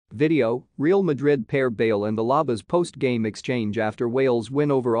Video, Real Madrid pair Bale and Alaba's post-game exchange after Wales win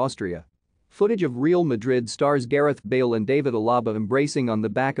over Austria. Footage of Real Madrid stars Gareth Bale and David Alaba embracing on the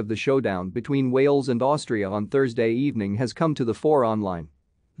back of the showdown between Wales and Austria on Thursday evening has come to the fore online.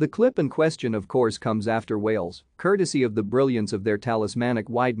 The clip in question of course comes after Wales, courtesy of the brilliance of their talismanic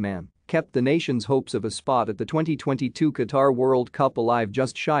wide man, kept the nation's hopes of a spot at the 2022 Qatar World Cup alive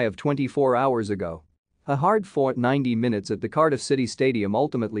just shy of 24 hours ago. A hard-fought 90 minutes at the Cardiff City Stadium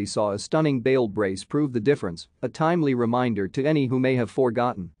ultimately saw a stunning Bale brace prove the difference, a timely reminder to any who may have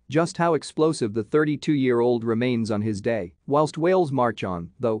forgotten just how explosive the 32-year-old remains on his day. Whilst Wales march on,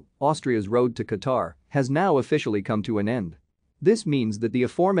 though, Austria's road to Qatar has now officially come to an end. This means that the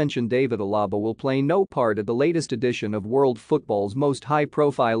aforementioned David Alaba will play no part at the latest edition of world football's most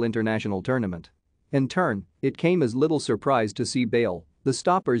high-profile international tournament. In turn, it came as little surprise to see Bale, the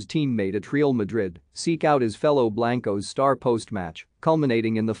stopper's teammate at Real Madrid, seek out his fellow Blancos star post-match,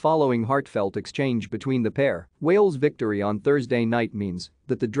 culminating in the following heartfelt exchange between the pair. Wales' victory on Thursday night means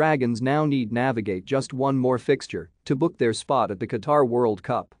that the Dragons now need navigate just one more fixture to book their spot at the Qatar World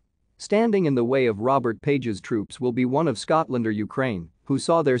Cup. Standing in the way of Robert Page's troops will be one of Scotland or Ukraine, who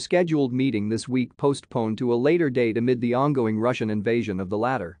saw their scheduled meeting this week postponed to a later date amid the ongoing Russian invasion of the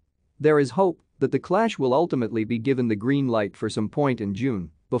latter. There is hope that the clash will ultimately be given the green light for some point in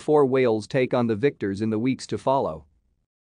June before Wales take on the victors in the weeks to follow.